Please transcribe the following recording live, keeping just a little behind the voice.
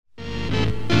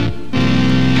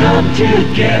come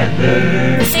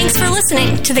together. Thanks for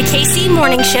listening to the KC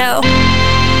Morning Show.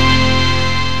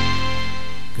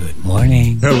 Good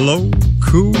morning. Hello,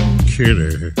 cool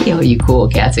kitty. Yo, you cool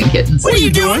cats and kittens. What are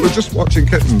you doing? We're just watching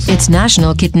kittens. It's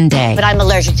National Kitten Day. But I'm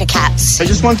allergic to cats. I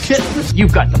just want kittens.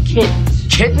 You've got the kittens.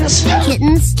 Kittens?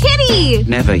 Kittens. Kitty.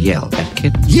 Never yell at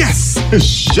kittens. Yes! It's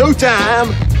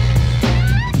showtime!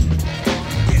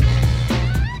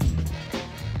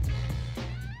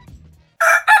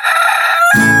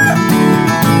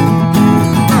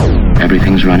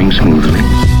 Everything's running smoothly.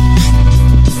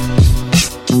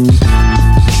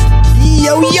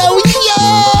 Yo, yo, yo!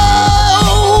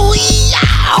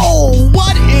 Yo!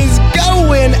 What is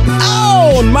going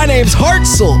on? My name's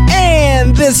Hartzell,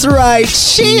 and this right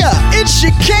here, it's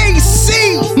your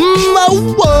KC Mo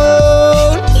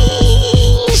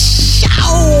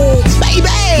Show, baby!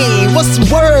 What's the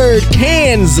word,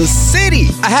 Kansas City?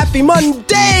 A happy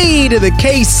Monday to the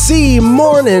KC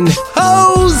Morning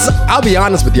Hoes. I'll be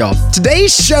honest with y'all.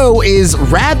 Today's show is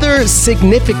rather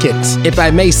significant, if I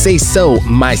may say so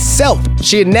myself.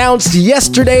 She announced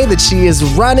yesterday that she is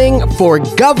running for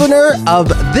governor of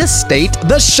this state,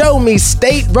 the Show Me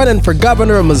State, running for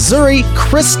governor of Missouri,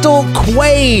 Crystal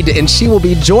Quade, and she will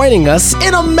be joining us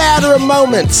in a matter of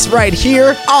moments right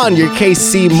here on your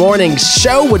KC Morning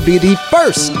Show. Would be the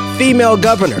first female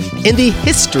governor in the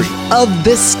history of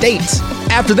this state.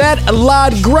 After that,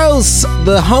 Alad Gross,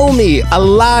 the homie,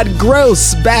 Alad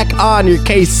Gross, back on your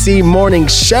KC Morning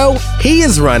Show. He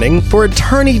is running for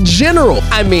Attorney General.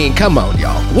 I mean, come on,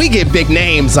 y'all. We get big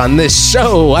names on this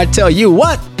show. I tell you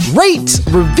what, rate,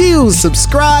 review,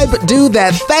 subscribe, do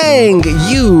that thing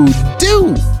you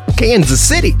do. Kansas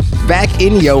City, back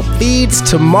in your feeds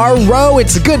tomorrow.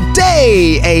 It's a good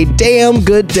day, a damn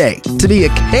good day to be a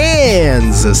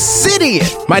Kansas Cityan.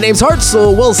 My name's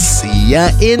Hartzell. We'll see ya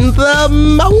in the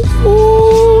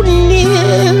morning.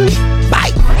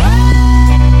 Bye.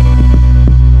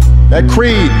 That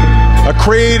creed, a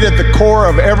creed at the core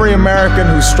of every American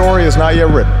whose story is not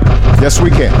yet written. Yes, we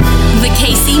can. The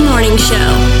KC Morning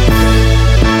Show.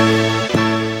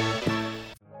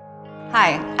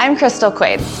 Hi, I'm Crystal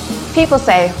Quade. People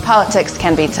say politics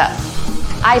can be tough.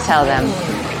 I tell them,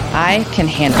 I can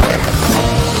handle it.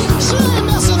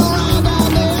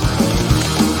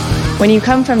 When you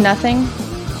come from nothing,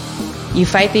 you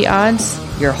fight the odds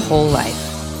your whole life.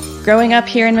 Growing up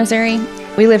here in Missouri,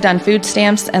 we lived on food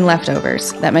stamps and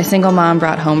leftovers that my single mom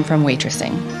brought home from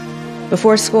waitressing.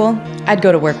 Before school, I'd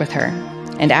go to work with her.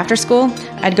 And after school,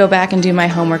 I'd go back and do my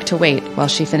homework to wait while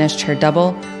she finished her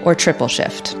double or triple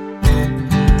shift.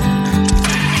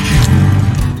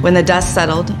 When the dust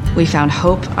settled, we found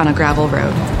hope on a gravel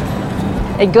road.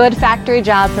 A good factory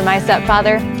job for my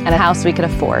stepfather and a house we could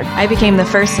afford. I became the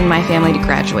first in my family to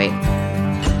graduate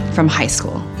from high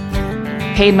school.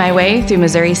 Paid my way through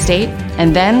Missouri State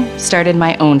and then started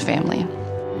my own family.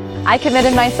 I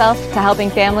committed myself to helping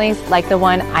families like the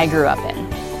one I grew up in.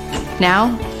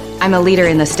 Now, I'm a leader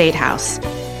in the State House,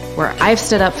 where I've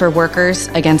stood up for workers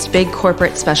against big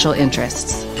corporate special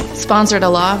interests, sponsored a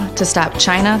law to stop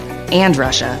China and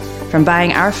Russia from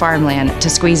buying our farmland to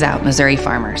squeeze out Missouri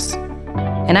farmers.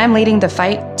 And I'm leading the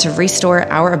fight to restore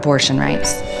our abortion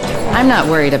rights. I'm not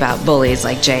worried about bullies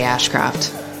like Jay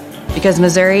Ashcroft, because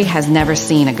Missouri has never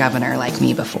seen a governor like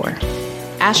me before.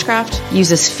 Ashcroft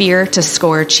uses fear to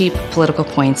score cheap political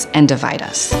points and divide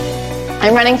us.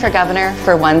 I'm running for governor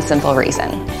for one simple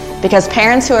reason, because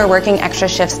parents who are working extra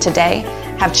shifts today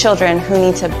have children who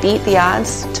need to beat the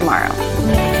odds tomorrow.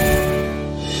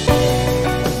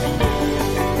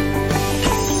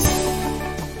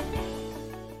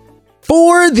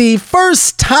 For the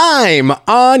first time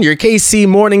on your KC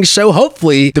Morning Show,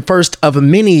 hopefully the first of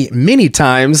many, many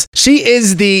times, she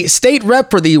is the state rep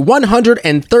for the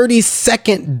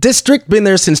 132nd District, been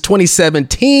there since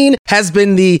 2017, has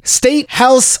been the state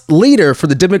House leader for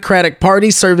the Democratic Party,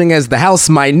 serving as the House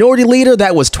Minority Leader.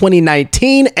 That was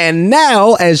 2019. And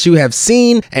now, as you have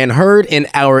seen and heard in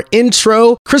our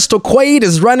intro, Crystal Quade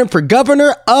is running for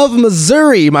governor of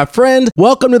Missouri. My friend,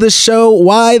 welcome to the show.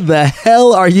 Why the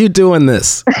hell are you doing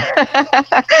this?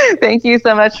 Thank you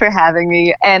so much for having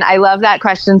me. And I love that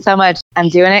question so much. I'm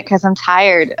doing it because I'm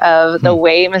tired of the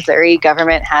way Missouri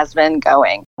government has been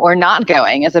going, or not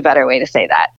going is a better way to say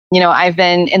that. You know, I've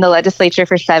been in the legislature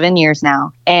for 7 years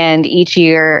now, and each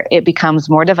year it becomes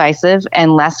more divisive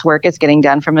and less work is getting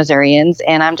done for Missourians,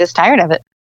 and I'm just tired of it.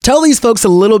 Tell these folks a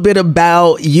little bit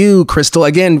about you, Crystal.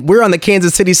 Again, we're on the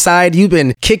Kansas City side. You've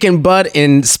been kicking butt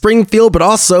in Springfield, but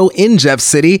also in Jeff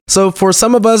City. So for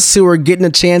some of us who are getting a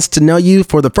chance to know you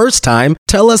for the first time,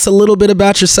 tell us a little bit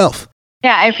about yourself.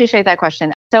 Yeah, I appreciate that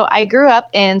question. So I grew up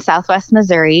in Southwest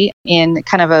Missouri in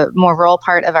kind of a more rural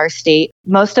part of our state.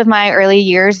 Most of my early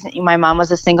years, my mom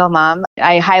was a single mom.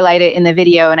 I highlight it in the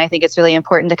video, and I think it's really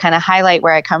important to kind of highlight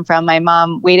where I come from. My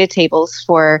mom waited tables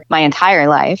for my entire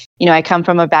life. I come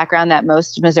from a background that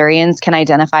most Missourians can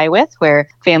identify with, where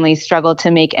families struggled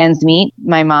to make ends meet.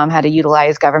 My mom had to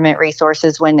utilize government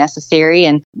resources when necessary.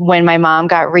 And when my mom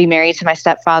got remarried to my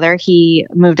stepfather, he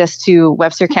moved us to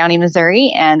Webster County,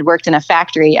 Missouri, and worked in a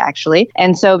factory, actually.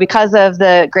 And so because of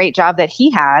the great job that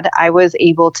he had, I was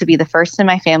able to be the first in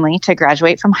my family to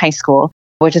graduate from high school,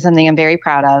 which is something I'm very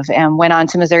proud of, and went on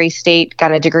to Missouri State,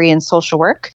 got a degree in social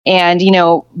work. And,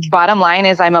 bottom line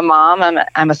is I'm a mom,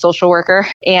 I'm a social worker,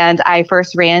 and I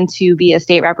first ran to be a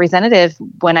state representative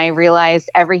when I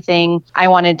realized everything I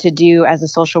wanted to do as a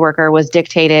social worker was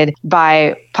dictated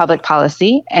by public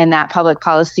policy, and that public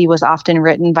policy was often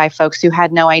written by folks who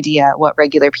had no idea what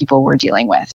regular people were dealing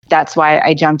with. That's why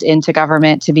I jumped into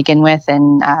government to begin with,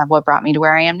 and what brought me to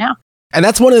where I am now. And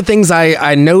that's one of the things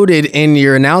I noted in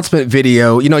your announcement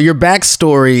video, your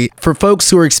backstory for folks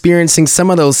who are experiencing some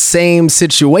of those same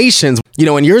situations.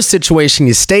 In your situation,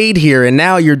 you stayed here and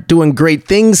now you're doing great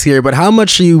things here. But how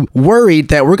much are you worried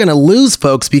that we're going to lose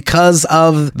folks because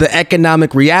of the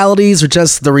economic realities or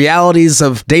just the realities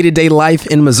of day-to-day life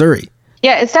in Missouri?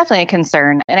 Yeah, it's definitely a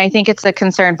concern. And I think it's a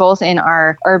concern both in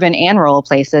our urban and rural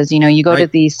places. You go to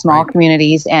these small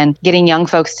communities, and getting young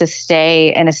folks to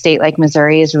stay in a state like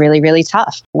Missouri is really, really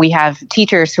tough. We have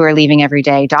teachers who are leaving every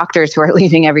day, doctors who are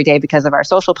leaving every day because of our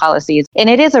social policies. And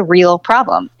it is a real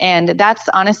problem. And that's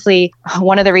honestly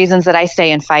one of the reasons that I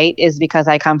stay and fight, is because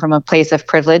I come from a place of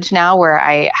privilege now where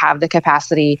I have the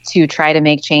capacity to try to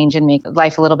make change and make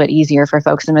life a little bit easier for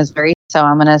folks in Missouri. So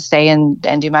I'm going to stay and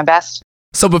do my best.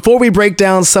 So before we break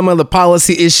down some of the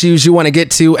policy issues you want to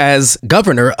get to as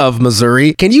governor of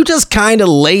Missouri, can you just kind of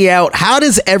lay out how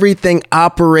does everything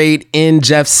operate in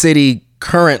Jeff City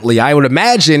currently? I would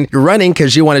imagine you're running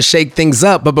because you want to shake things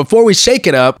up. But before we shake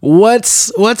it up,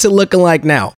 what's it looking like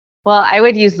now? Well, I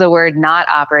would use the word not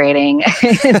operating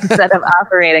instead of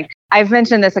operating. I've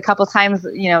mentioned this a couple times,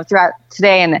 throughout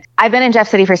today, and I've been in Jeff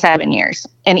City for 7 years.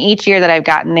 And each year that I've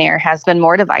gotten there has been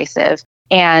more divisive,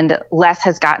 and less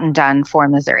has gotten done for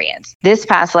Missourians. This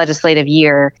past legislative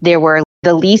year, there were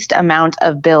the least amount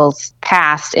of bills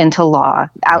passed into law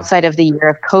outside of the year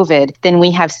of COVID than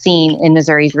we have seen in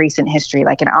Missouri's recent history,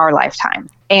 like in our lifetime.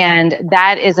 And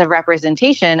that is a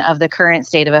representation of the current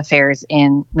state of affairs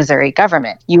in Missouri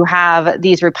government. You have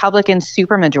these Republican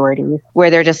supermajorities where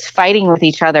they're just fighting with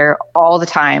each other all the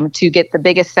time to get the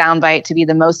biggest soundbite, to be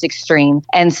the most extreme.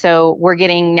 And so we're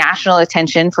getting national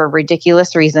attention for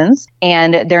ridiculous reasons,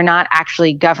 and they're not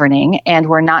actually governing, and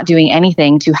we're not doing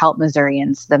anything to help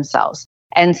Missourians themselves.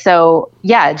 And so,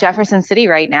 Jefferson City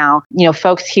right now,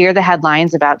 folks hear the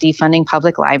headlines about defunding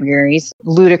public libraries,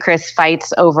 ludicrous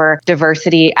fights over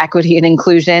diversity, equity, and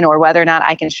inclusion, or whether or not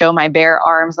I can show my bare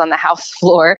arms on the House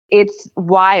floor. It's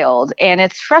wild, and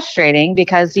it's frustrating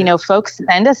because, folks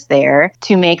send us there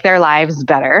to make their lives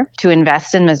better, to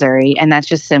invest in Missouri, and that's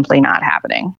just simply not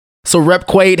happening. So Rep.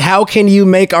 Quaid, how can you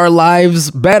make our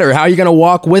lives better? How are you going to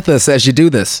walk with us as you do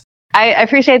this? I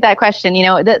appreciate that question.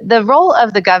 The role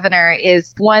of the governor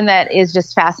is one that is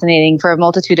just fascinating for a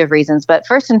multitude of reasons. But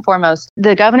first and foremost,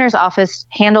 the governor's office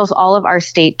handles all of our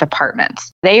state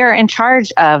departments. They are in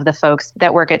charge of the folks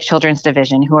that work at Children's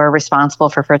Division, who are responsible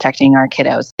for protecting our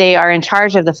kiddos. They are in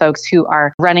charge of the folks who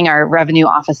are running our revenue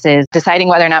offices, deciding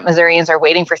whether or not Missourians are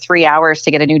waiting for 3 hours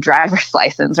to get a new driver's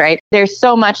license, right? There's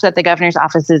so much that the governor's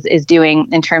office is doing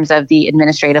in terms of the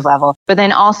administrative level. But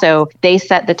then also, they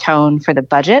set the tone for the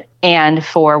budget and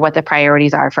for what the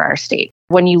priorities are for our state.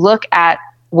 When you look at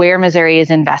where Missouri is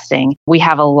investing, we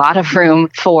have a lot of room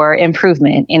for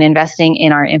improvement in investing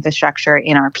in our infrastructure,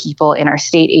 in our people, in our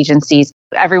state agencies.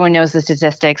 Everyone knows the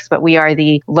statistics, but we are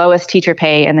the lowest teacher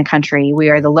pay in the country. We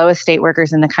are the lowest state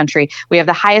workers in the country. We have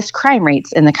the highest crime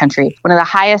rates in the country, one of the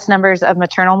highest numbers of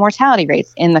maternal mortality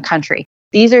rates in the country.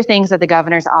 These are things that the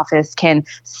governor's office can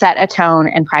set a tone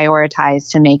and prioritize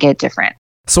to make it different.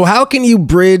 So how can you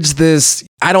bridge this,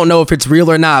 I don't know if it's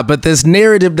real or not, but this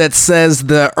narrative that says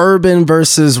the urban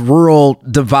versus rural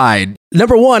divide?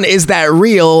 Number one, is that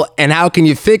real, and how can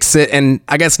you fix it? And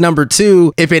I guess number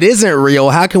two, if it isn't real,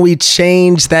 how can we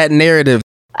change that narrative?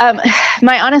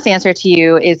 My honest answer to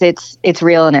you is it's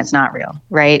real and it's not real,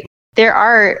 right? There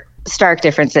are stark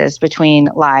differences between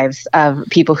lives of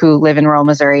people who live in rural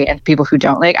Missouri and people who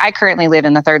don't. Like, I currently live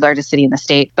in the third largest city in the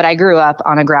state, but I grew up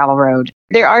on a gravel road.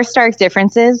 There are stark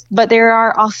differences, but there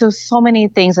are also so many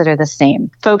things that are the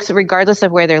same. Folks, regardless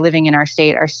of where they're living in our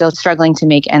state, are still struggling to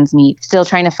make ends meet, still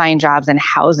trying to find jobs and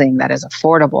housing that is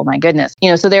affordable. My goodness.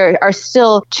 So there are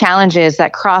still challenges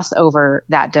that cross over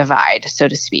that divide, so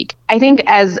to speak. I think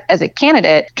as a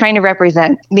candidate trying to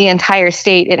represent the entire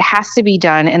state, it has to be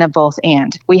done in a both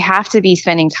and. We have to be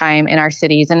spending time in our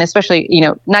cities, and especially,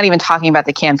 not even talking about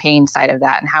the campaign side of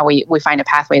that and how we find a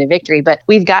pathway to victory, but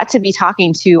we've got to be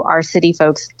talking to our city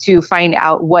folks to find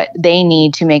out what they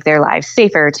need to make their lives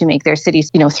safer, to make their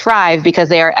cities, thrive, because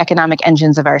they are economic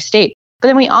engines of our state. But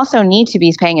then we also need to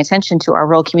be paying attention to our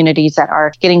rural communities that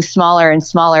are getting smaller and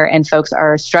smaller, and folks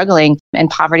are struggling, and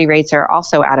poverty rates are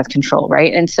also out of control,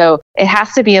 right? And so it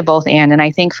has to be a both and. And I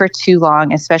think for too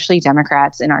long, especially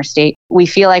Democrats in our state, we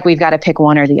feel like we've got to pick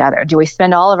one or the other. Do we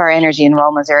spend all of our energy in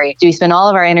rural Missouri? Do we spend all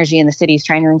of our energy in the cities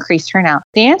trying to increase turnout?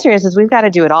 The answer is we've got to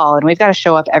do it all, and we've got to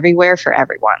show up everywhere for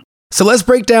everyone. So let's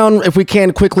break down, if we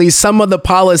can quickly, some of the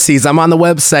policies. I'm on the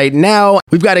website now.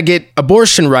 We've got to get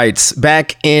abortion rights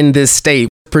back in this state,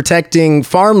 protecting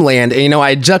farmland. And,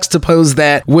 I juxtapose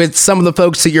that with some of the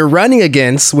folks that you're running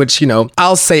against, which,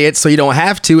 I'll say it so you don't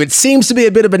have to. It seems to be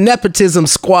a bit of a nepotism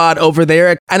squad over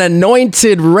there, an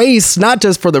anointed race, not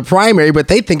just for the primary, but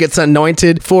they think it's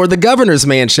anointed for the governor's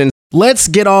mansion. Let's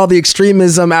get all the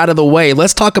extremism out of the way.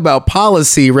 Let's talk about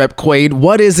policy, Rep. Quaid.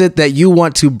 What is it that you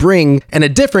want to bring in a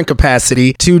different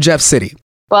capacity to Jeff City?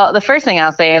 Well, the first thing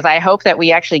I'll say is I hope that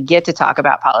we actually get to talk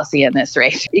about policy in this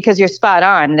race, because you're spot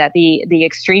on that the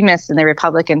extremists in the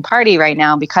Republican Party right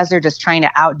now, because they're just trying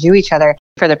to outdo each other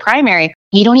for the primary,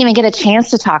 you don't even get a chance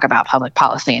to talk about public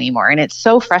policy anymore. And it's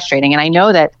so frustrating. And I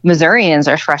know that Missourians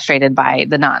are frustrated by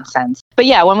the nonsense. But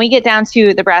yeah, when we get down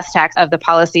to the brass tacks of the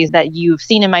policies that you've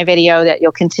seen in my video that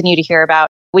you'll continue to hear about,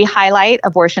 we highlight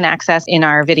abortion access in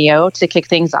our video to kick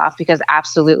things off, because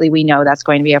absolutely we know that's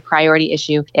going to be a priority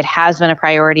issue. It has been a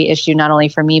priority issue, not only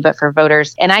for me, but for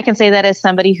voters. And I can say that as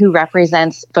somebody who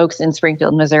represents folks in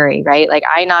Springfield, Missouri, right? Like,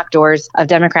 I knock doors of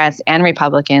Democrats and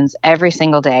Republicans every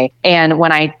single day. And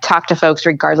when I talk to folks,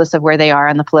 regardless of where they are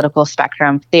on the political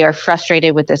spectrum, they are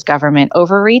frustrated with this government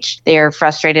overreach. They are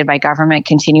frustrated by government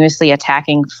continuously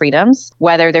attacking freedoms,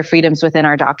 whether they're freedoms within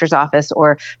our doctor's office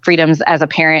or freedoms as a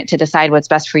parent to decide what's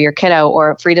best for your kiddo,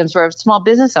 or freedoms for a small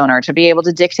business owner to be able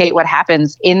to dictate what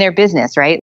happens in their business,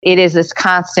 right? It is this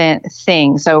constant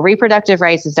thing. So reproductive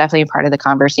rights is definitely a part of the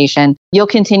conversation. You'll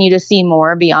continue to see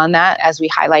more beyond that as we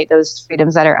highlight those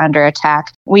freedoms that are under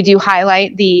attack. We do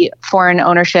highlight the foreign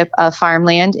ownership of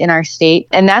farmland in our state.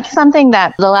 And that's something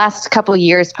that the last couple of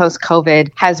years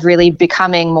post-COVID has really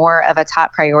becoming more of a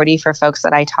top priority for folks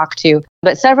that I talk to.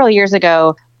 But several years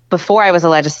ago, before I was a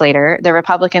legislator, the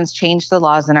Republicans changed the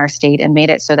laws in our state and made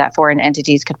it so that foreign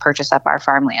entities could purchase up our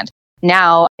farmland.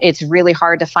 Now, it's really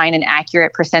hard to find an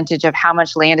accurate percentage of how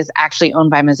much land is actually owned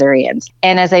by Missourians.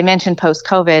 And as I mentioned,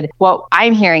 post-COVID, what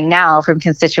I'm hearing now from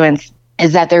constituents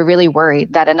is that they're really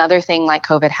worried that another thing like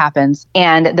COVID happens,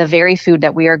 and the very food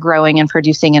that we are growing and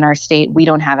producing in our state, we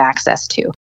don't have access to.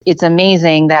 It's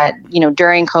amazing that,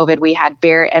 during COVID, we had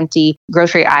bare, empty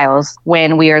grocery aisles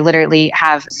when we are literally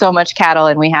have so much cattle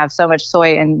and we have so much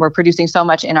soy and we're producing so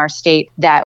much in our state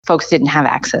that folks didn't have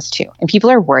access to. And people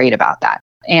are worried about that.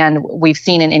 And we've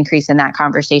seen an increase in that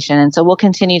conversation. And so we'll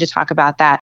continue to talk about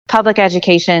that. Public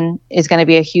education is going to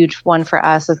be a huge one for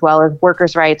us, as well as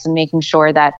workers' rights and making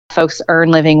sure that folks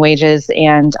earn living wages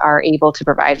and are able to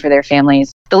provide for their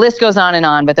families. The list goes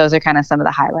on, but those are kind of some of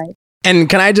the highlights. And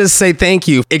can I just say thank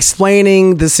you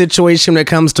explaining the situation when it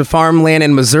comes to farmland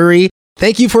in Missouri.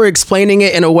 Thank you for explaining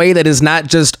it in a way that is not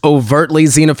just overtly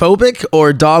xenophobic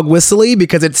or dog whistly,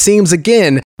 because it seems,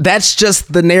 again, that's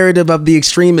just the narrative of the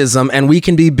extremism, and we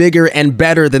can be bigger and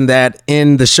better than that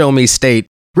in the Show Me State.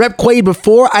 Rep. Quaid,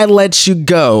 before I let you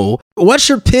go, what's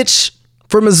your pitch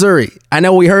for Missouri? I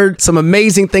know we heard some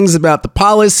amazing things about the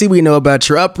policy. We know about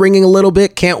your upbringing a little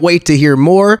bit. Can't wait to hear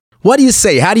more. What do you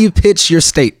say? How do you pitch your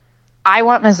state? I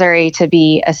want Missouri to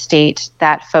be a state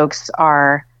that folks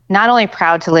are not only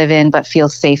proud to live in, but feel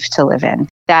safe to live in.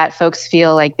 That folks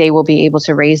feel like they will be able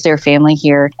to raise their family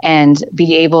here and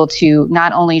be able to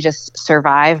not only just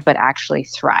survive, but actually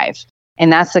thrive.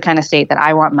 And that's the kind of state that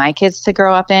I want my kids to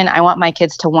grow up in. I want my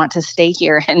kids to want to stay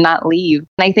here and not leave.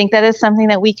 And I think that is something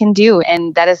that we can do.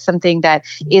 And that is something that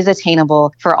is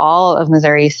attainable for all of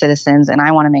Missouri's citizens. And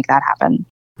I want to make that happen.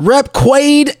 Rep.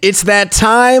 Quaid, it's that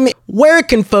time. Where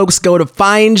can folks go to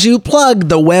find you? Plug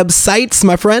the websites,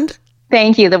 my friend.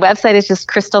 Thank you. The website is just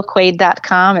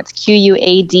crystalquaid.com. It's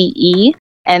Quade.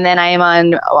 And then I am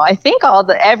on, I think,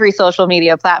 every social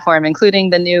media platform,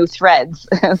 including the new Threads.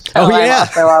 So I'm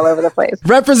also all over the place.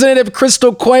 Representative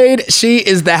Crystal Quaid, she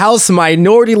is the House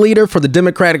Minority Leader for the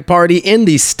Democratic Party in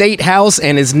the State House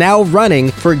and is now running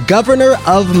for Governor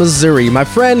of Missouri. My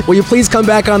friend, will you please come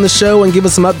back on the show and give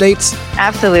us some updates?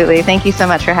 Absolutely. Thank you so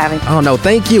much for having me. Oh, no,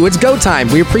 thank you. It's go time.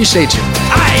 We appreciate you.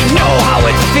 I know how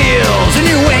it feels, and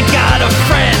you ain't got a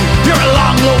friend. You're a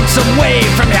long, lonesome way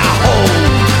from your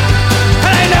home.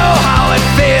 And I know how it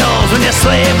feels when you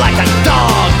slave like a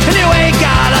dog, and you ain't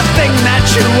got a thing that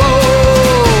you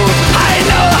owe. I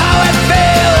know how it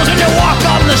feels when you walk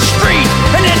on the street,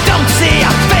 and you don't see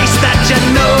a face that you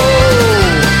know.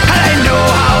 And I know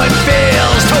how it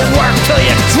feels to work till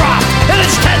you drop, and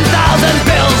it's 10,000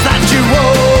 bills that you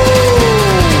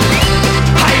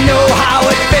owe. I know how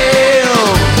it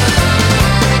feels.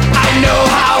 I know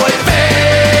how it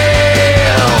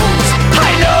feels.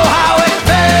 I know how it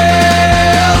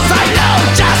feels. I know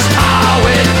just how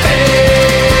it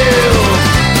feels.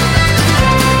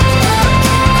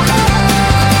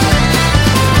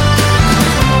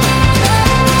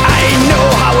 I know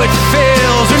how it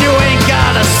feels when you ain't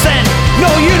got a cent. No,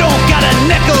 you don't got a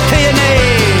nickel to your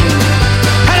name.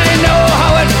 And I know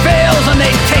how it feels when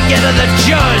they take you to the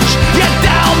judge. You're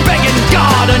down begging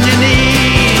God on your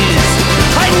knees.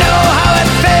 I know how it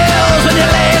feels when you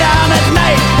lay down at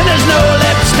night and there's no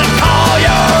lips to call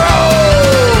your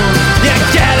own. You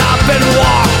get up and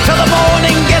walk till the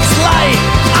morning gets light,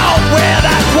 out where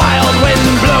that wild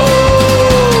wind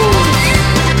blows.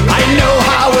 I know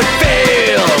how it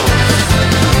feels.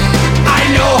 I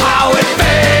know how it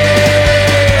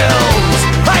feels.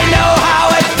 I know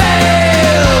how it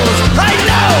feels. I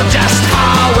know just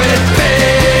how it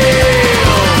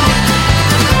feels.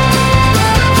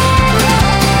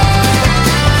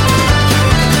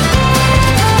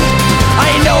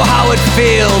 I know how it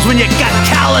feels when you got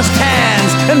calloused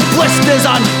hands and blisters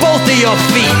on both of your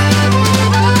feet.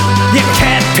 You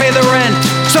can't pay the rent,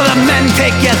 so the men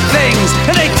take your things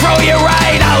and they throw you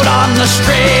right out on the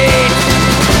street.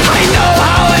 I know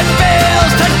how it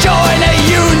feels to join a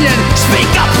union,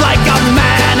 speak up like a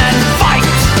man and fight.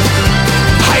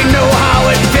 I know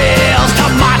how it feels to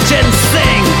march and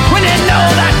sing when you know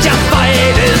that your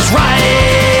fight is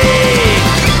right.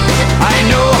 I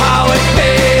know how it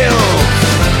feels.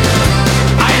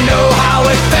 I know how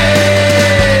it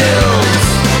feels.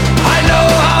 I know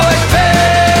how it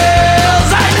feels.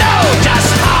 I know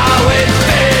just how it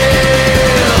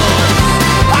feels.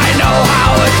 I know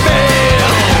how it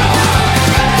feels.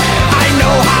 I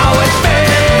know how it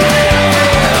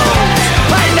feels.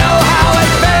 I know how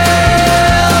it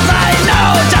feels. I know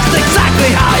just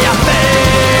exactly how you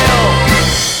feel.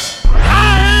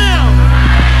 I am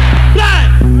black,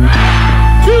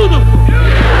 beautiful,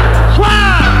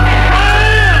 proud.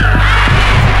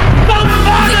 The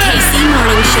KC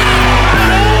Morning Show.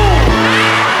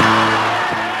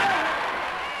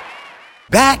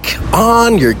 Back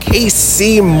on your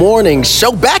KC Morning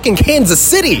Show, back in Kansas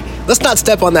City. Let's not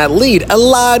step on that lead.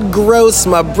 Elad Gross,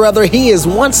 my brother, he is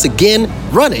once again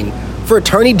running for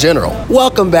Attorney General.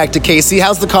 Welcome back to KC.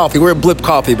 How's the coffee? We're at Blip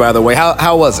Coffee, by the way.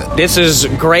 How was it? This is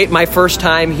great. My first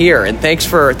time here, and thanks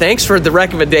for the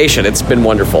recommendation. It's been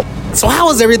wonderful. So how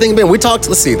has everything been? We talked,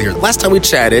 let's see here. Last time we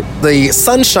chatted, the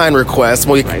sunshine request,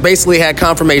 we basically had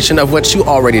confirmation of what you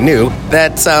already knew,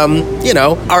 that,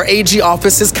 our AG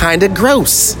office is kind of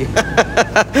gross.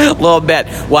 A little bit.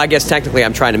 Well, I guess technically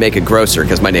I'm trying to make it grosser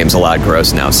because my name's Elad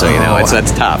Gross now, so,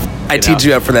 that's tough. I teed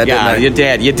you up for that, didn't I?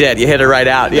 Yeah, you did. You hit it right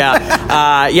out.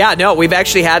 Yeah. We've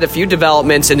actually had a few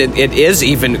developments, and it is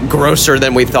even grosser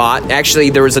than we thought.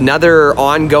 Actually, there was another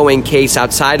ongoing case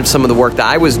outside of some of the work that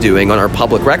I was doing on our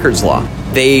public records law.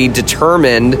 They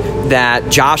determined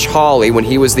that Josh Hawley, when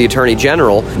he was the Attorney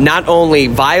General, not only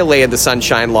violated the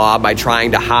Sunshine Law by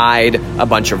trying to hide a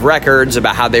bunch of records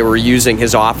about how they were using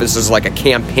his office as like a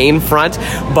campaign front,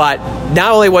 but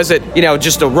not only was it,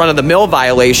 just a run-of-the-mill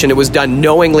violation, it was done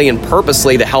knowingly and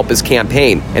purposely to help his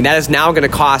campaign. And that is now going to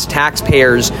cost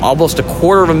taxpayers almost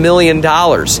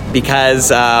 $250,000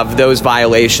 because of those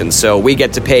violations. So we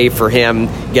get to pay for him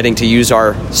getting to use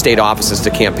our state offices to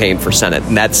campaign for Senate.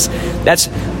 And that's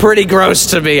pretty gross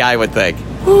to me, I would think.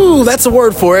 Ooh, that's a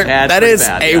word for it. Yeah, that is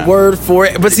bad, a word for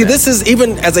it. But see, this is,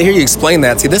 even as I hear you explain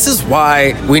that, this is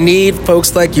why we need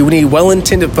folks like you. We need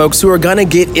well-intended folks who are going to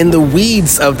get in the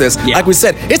weeds of this. Yeah. Like we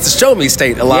said, it's a show me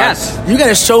state a lot. Yes. You got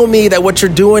to show me that what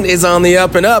you're doing is on the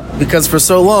up and up, because for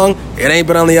so long, it ain't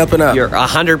been on the up and up. You're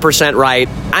 100% right.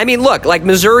 I mean, look, like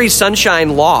Missouri's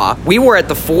Sunshine Law, we were at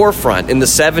the forefront in the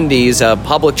 70s of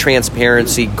public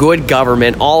transparency, good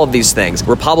government, all of these things.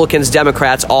 Republicans,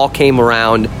 Democrats all came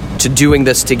around to doing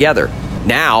this together.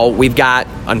 now we've got,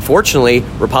 unfortunately,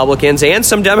 Republicans and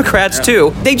some Democrats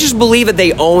too. They just believe that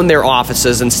they own their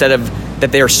offices instead of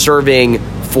that they're serving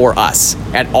for us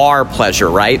at our pleasure,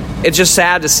 right? It's just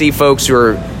sad to see folks who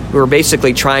are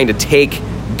basically trying to take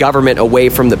government away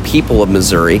from the people of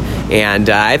Missouri. And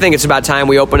I think it's about time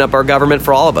we open up our government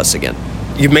for all of us again.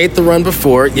 You've made the run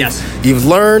before. Yes. You've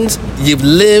learned, you've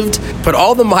lived, put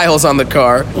all the miles on the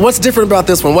car. What's different about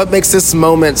this one? What makes this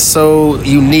moment so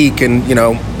unique and,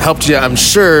 helped you, I'm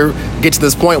sure, get to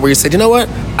this point where you said, you know what?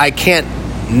 I can't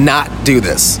not do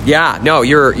this. Yeah, no,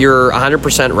 you're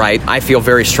 100% right. I feel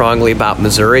very strongly about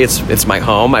Missouri. It's my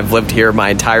home. I've lived here my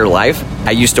entire life.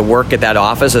 I used to work at that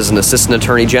office as an assistant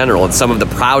attorney general, and some of the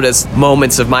proudest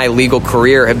moments of my legal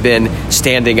career have been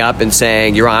standing up and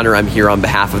saying, Your Honor, I'm here on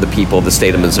behalf of the people of the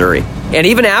state of Missouri. And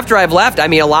even after I've left,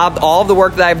 all of the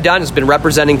work that I've done has been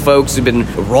representing folks who've been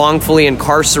wrongfully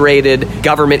incarcerated,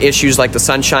 government issues like the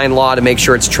Sunshine Law to make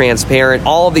sure it's transparent,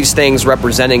 all of these things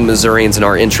representing Missourians and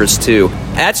our interests too.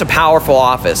 That's a powerful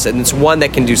office, and it's one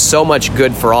that can do so much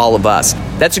good for all of us.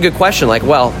 That's a good question.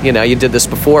 You did this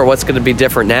before. What's going to be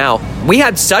different now? We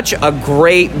had such a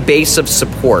great base of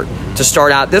support to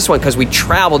start out this one because we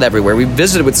traveled everywhere. We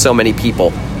visited with so many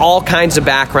people, all kinds of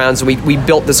backgrounds. We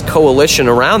built this coalition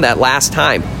around that last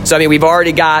time. So, we've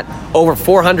already got over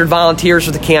 400 volunteers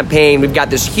for the campaign. We've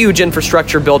got this huge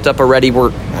infrastructure built up already.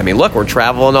 We're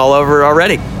traveling all over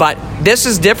already. But this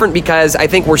is different because I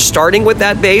think we're starting with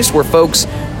that base where folks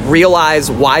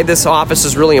realize why this office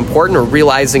is really important, or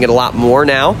realizing it a lot more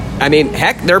now.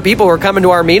 There are people who are coming to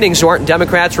our meetings who aren't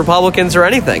Democrats, Republicans, or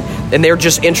anything, and they're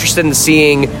just interested in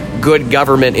seeing good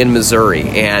government in Missouri.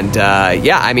 And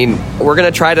we're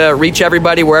going to try to reach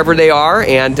everybody wherever they are,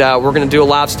 and we're going to do a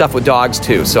lot of stuff with dogs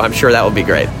too, so I'm sure that will be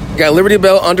great. You got Liberty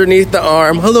Bell underneath the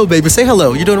arm. Hello, baby. Say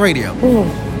hello. You're doing radio.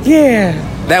 Yeah.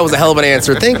 That was a hell of an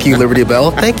answer. Thank you, Liberty Bell.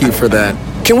 Thank you for that.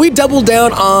 Can we double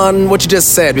down on what you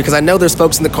just said? Because I know there's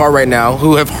folks in the car right now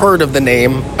who have heard of the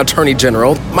name Attorney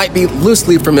General, might be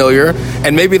loosely familiar,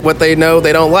 and maybe what they know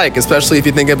they don't like, especially if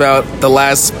you think about the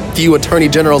last few Attorney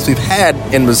Generals we've had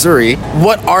in Missouri.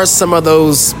 What are some of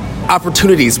those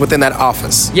opportunities within that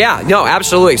office? Yeah, no,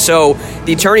 absolutely. So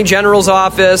the Attorney General's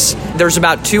office, there's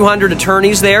about 200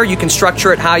 attorneys there. You can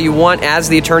structure it how you want as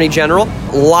the Attorney General.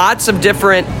 Lots of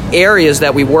different areas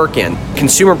that we work in.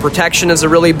 Consumer protection is a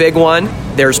really big one.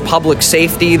 There's public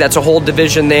safety, that's a whole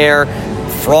division there.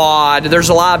 Fraud. There's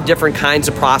a lot of different kinds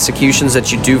of prosecutions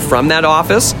that you do from that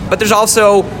office. But there's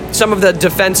also some of the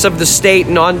defense of the state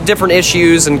and on different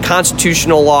issues and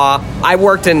constitutional law. I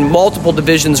worked in multiple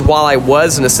divisions while I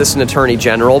was an assistant attorney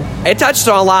general. It touched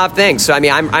on a lot of things. So,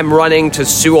 I'm running to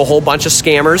sue a whole bunch of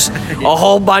scammers, a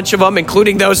whole bunch of them,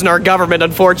 including those in our government,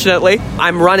 unfortunately.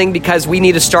 I'm running because we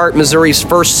need to start Missouri's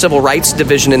first civil rights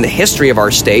division in the history of our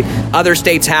state. Other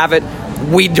states have it.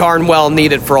 We darn well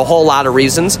need it for a whole lot of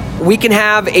reasons. We can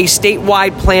have a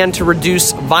statewide plan to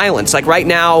reduce violence. Like right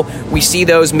now, we see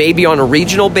those maybe on a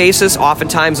regional basis,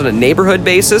 oftentimes on a neighborhood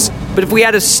basis. But if we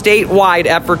had a statewide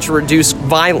effort to reduce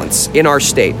violence in our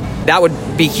state, that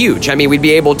would be huge. We'd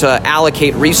be able to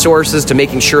allocate resources to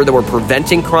making sure that we're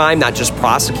preventing crime, not just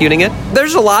prosecuting it.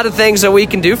 There's a lot of things that we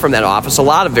can do from that office, a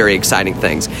lot of very exciting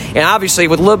things. And obviously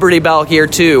with Liberty Bell here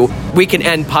too, we can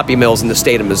end puppy mills in the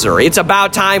state of Missouri. It's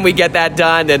about time we get that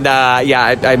done. And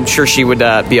I'm sure she would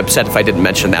be upset if I didn't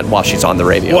mention that while she's on the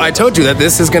radio. Well, I told you that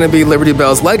this is going to be Liberty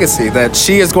Bell's legacy, that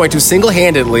she is going to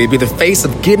single-handedly be the face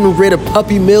of getting rid of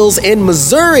puppy mills in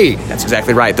Missouri. That's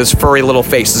exactly right. This furry little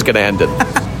face is going to end it.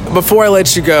 Before I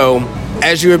let you go,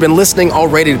 as you have been listening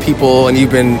already to people and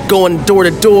you've been going door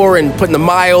to door and putting the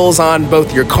miles on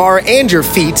both your car and your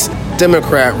feet,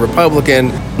 Democrat, Republican,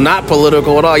 not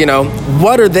political at all,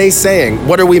 what are they saying?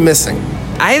 What are we missing?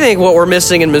 I think what we're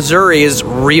missing in Missouri is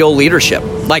real leadership.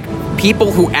 Like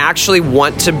people who actually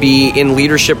want to be in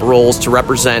leadership roles to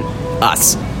represent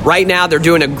us. Right now, they're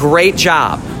doing a great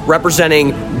job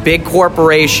representing big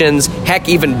corporations, heck,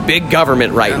 even big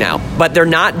government right now. But they're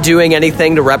not doing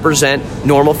anything to represent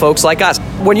normal folks like us.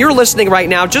 When you're listening right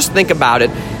now, just think about it.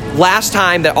 Last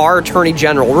time that our Attorney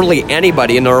General, really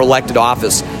anybody in our elected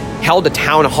office, held a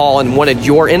town hall and wanted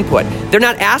your input. They're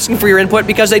not asking for your input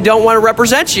because they don't want to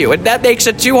represent you. And that makes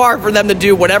it too hard for them to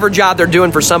do whatever job they're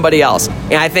doing for somebody else.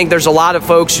 And I think there's a lot of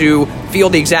folks who feel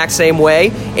the exact same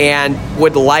way and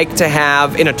would like to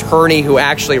have an attorney who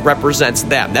actually represents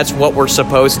them. That's what we're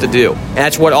supposed to do. And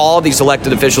that's what all of these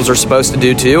elected officials are supposed to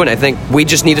do too. And I think we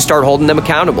just need to start holding them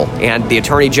accountable. And the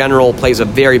Attorney General plays a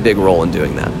very big role in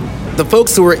doing that. The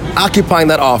folks who are occupying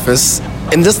that office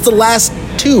in just the last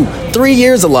 2-3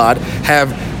 years, a lot,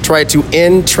 have tried to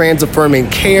end trans-affirming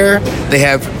care. They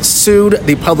have sued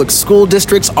the public school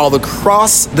districts all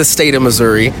across the state of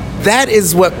Missouri. That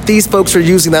is what these folks are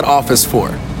using that office for.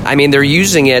 I mean, they're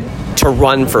using it to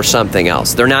run for something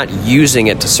else. They're not using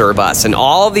it to serve us. And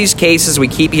all of these cases we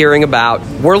keep hearing about,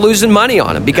 we're losing money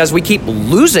on them because we keep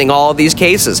losing all of these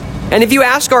cases. And if you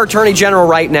ask our Attorney General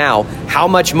right now, how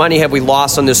much money have we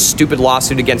lost on this stupid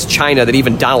lawsuit against China that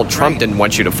even Donald Trump didn't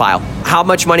want you to file? How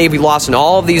much money have we lost in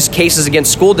all of these cases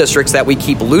against school districts that we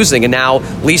keep losing? And now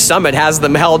Lee Summit has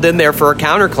them held in there for a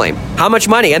counterclaim. How much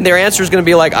money? And their answer is going to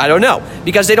be like, I don't know,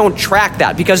 because they don't track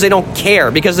that, because they don't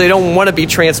care, because they don't want to be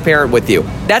transparent with you.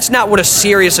 That's not what a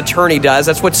serious attorney does.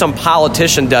 That's what some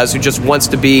politician does who just wants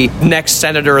to be next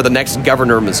senator or the next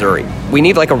governor of Missouri. We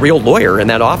need like a real lawyer in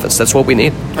that office. That's what we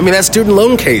need. I mean, that student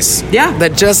loan case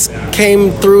that just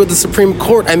came through the Supreme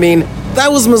Court. I mean,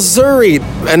 that was Missouri.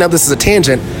 I know this is a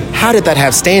tangent. How did that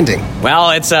have standing?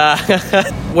 Well, it's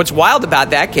what's wild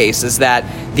about that case is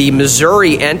that the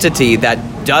Missouri entity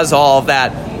that does all of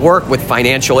that work with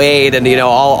financial aid and,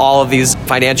 all of these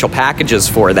financial packages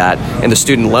for that and the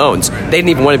student loans, they didn't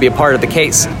even want to be a part of the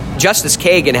case. Justice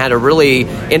Kagan had a really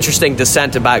interesting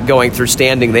dissent about going through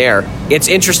standing there. It's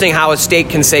interesting how a state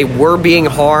can say we're being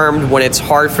harmed when it's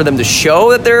hard for them to show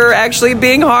that they're actually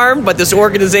being harmed, but this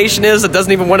organization that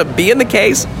doesn't even want to be in the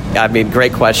case. I mean,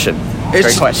 great question.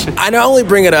 Great question. I only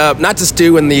bring it up, not to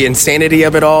stew in the insanity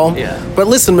of it all, but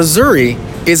listen, Missouri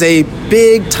is a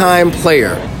big-time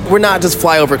player. We're not just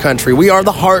flyover country. We are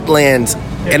the heartland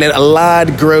and an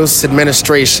Alad Gross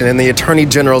administration in the Attorney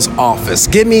General's office.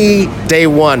 Give me day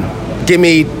one. Give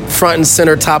me front and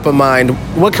center, top of mind.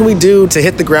 What can we do to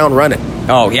hit the ground running?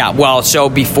 Oh, yeah. Well, so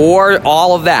before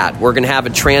all of that, we're going to have a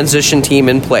transition team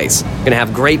in place. We're going to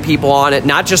have great people on it,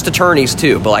 not just attorneys,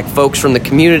 too, but like folks from the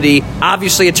community,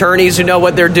 obviously attorneys who know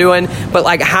what they're doing, but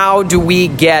like how do we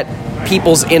get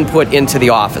people's input into the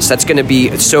office? That's going to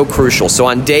be so crucial. So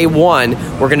on day one,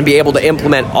 we're going to be able to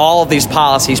implement all of these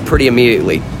policies pretty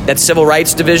immediately. That Civil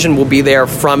Rights Division will be there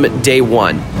from day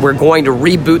one. We're going to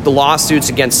reboot the lawsuits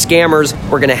against scammers.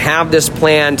 We're going to have this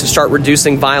plan to start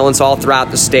reducing violence all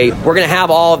throughout the state. We're going to have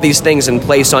all of these things in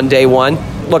place on day one.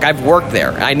 Look, I've worked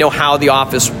there. I know how the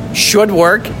office should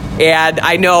work, and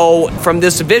I know from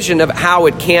this vision of how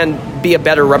it can be a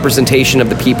better representation of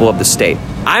the people of the state.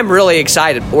 I'm really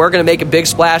excited. We're going to make a big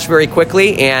splash very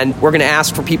quickly, and we're going to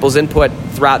ask for people's input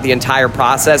throughout the entire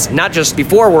process, not just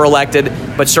before we're elected,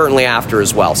 but certainly after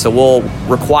as well. So we'll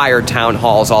require town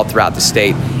halls all throughout the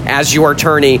state. As your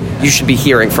attorney, you should be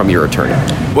hearing from your attorney.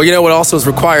 Well, you know what also is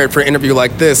required for an interview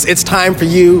like this? It's time for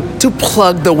you to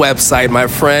plug the website, my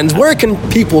friends. Where can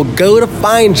people go to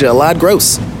find you, Alad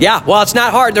Gross? Yeah, well, it's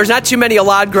not hard. There's not too many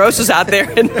Alad Grosses out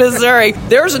there in Missouri.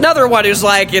 There's another one who's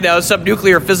like, some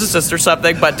nuclear physicist or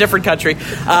something, but different country. So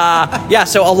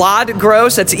Alad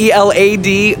Gross, that's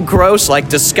ELAD Gross, like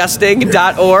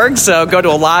disgusting.org. So go to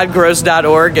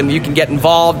aladgross.org and you can get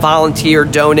involved, volunteer,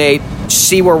 donate,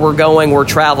 see where we're going. We're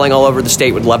traveling all over the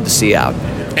state. Would love to see you out.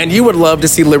 And you would love to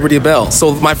see Liberty Bell.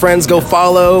 So my friends, go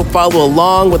follow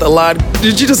along with Alad.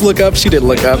 Did you just look up? She didn't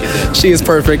look up. She is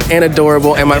perfect and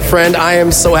adorable. And my friend, I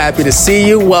am so happy to see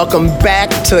you. Welcome back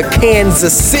to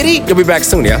Kansas City. You'll be back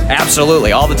soon, yeah?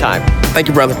 Absolutely, all the time. Thank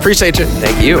you, brother. Appreciate you.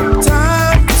 Thank you.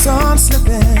 Time keeps on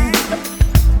slipping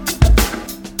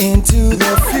into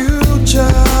the future.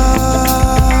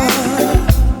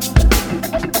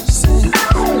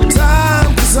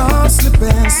 Time keeps on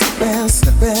slipping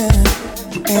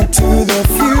into the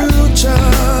future.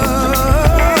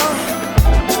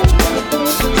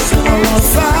 So I wanna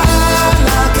fly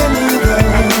like an eagle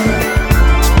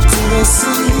to the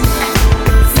sea.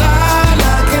 Fly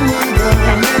like an eagle,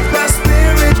 let my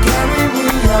spirit carry me.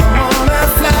 I wanna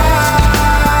fly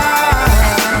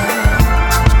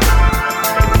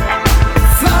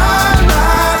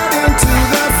right into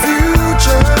the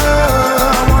future.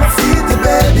 I wanna feed the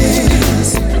babies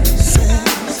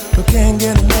who can't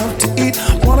get enough to eat.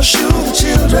 Wanna shoot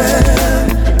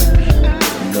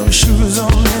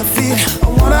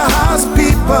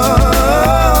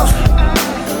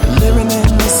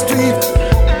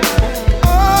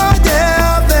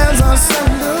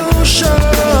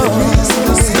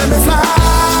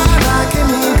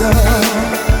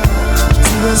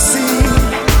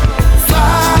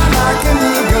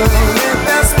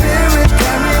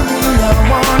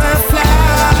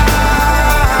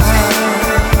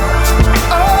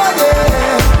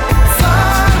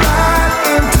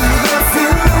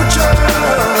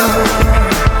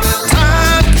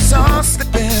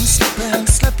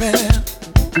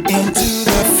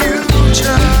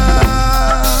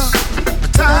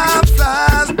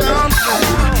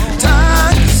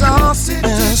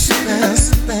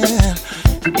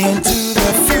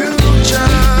the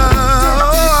future.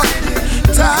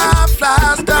 Time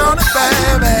flies down the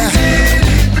baby.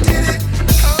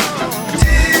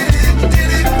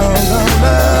 Oh,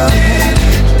 love.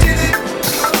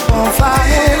 Oh,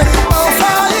 flying, oh,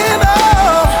 flying, oh.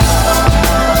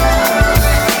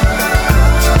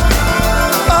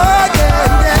 Oh,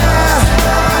 yeah, yeah.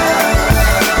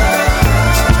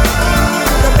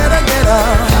 You better get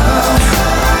up.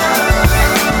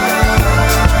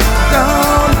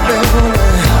 Down, baby.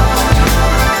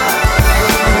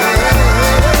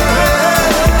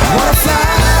 I wanna fly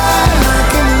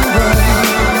like an eagle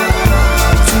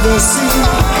to the sea.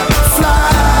 Fly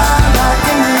like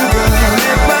an eagle.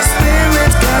 Let my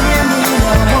spirit carry me.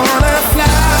 I wanna fly.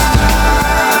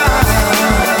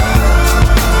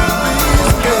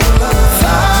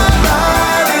 Fly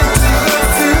right into the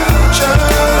future.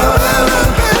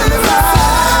 Fly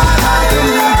like an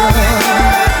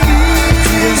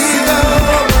eagle.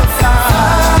 Fly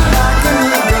like an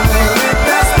eagle. Let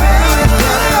that spirit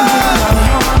carry me. I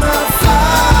wanna fly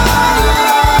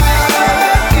like an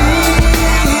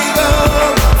eagle.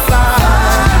 Fly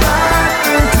right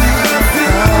into the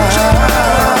future.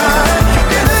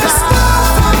 And it's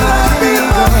time for the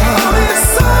people. It's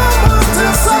someone to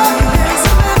say it's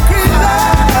a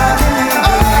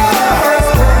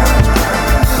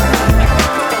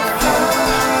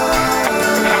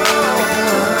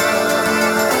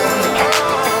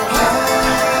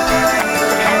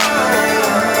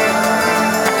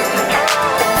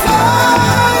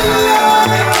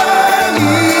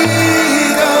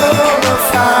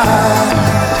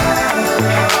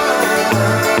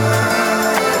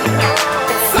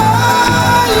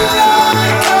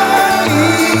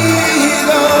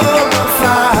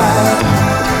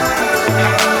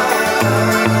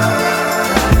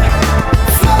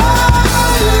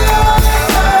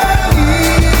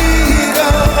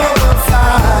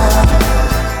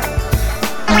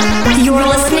You're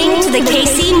listening to the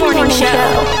KC Morning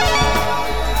Show.